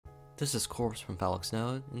This is Corpse from Felix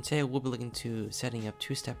Node, and today we'll be looking to setting up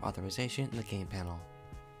two-step authorization in the game panel.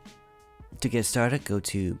 To get started, go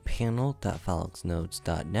to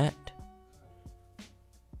panel.felixnodes.net.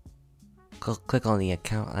 Click on the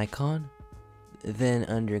account icon, then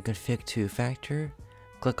under Config to Factor,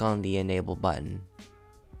 click on the Enable button.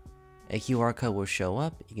 A QR code will show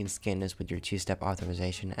up. You can scan this with your two-step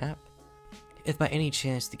authorization app. If by any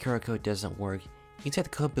chance the QR code doesn't work, you can take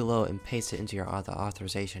the code below and paste it into your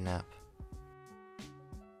authorization app.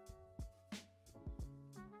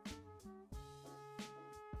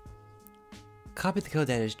 Copy the code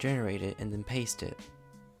that is generated and then paste it.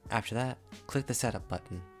 After that, click the Setup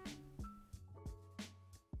button.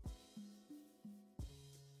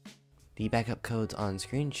 The backup codes on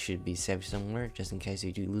screen should be saved somewhere just in case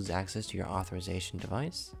you do lose access to your authorization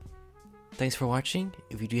device. Thanks for watching.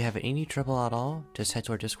 If you do have any trouble at all, just head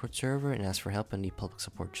to our Discord server and ask for help in the public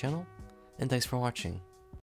support channel. And thanks for watching.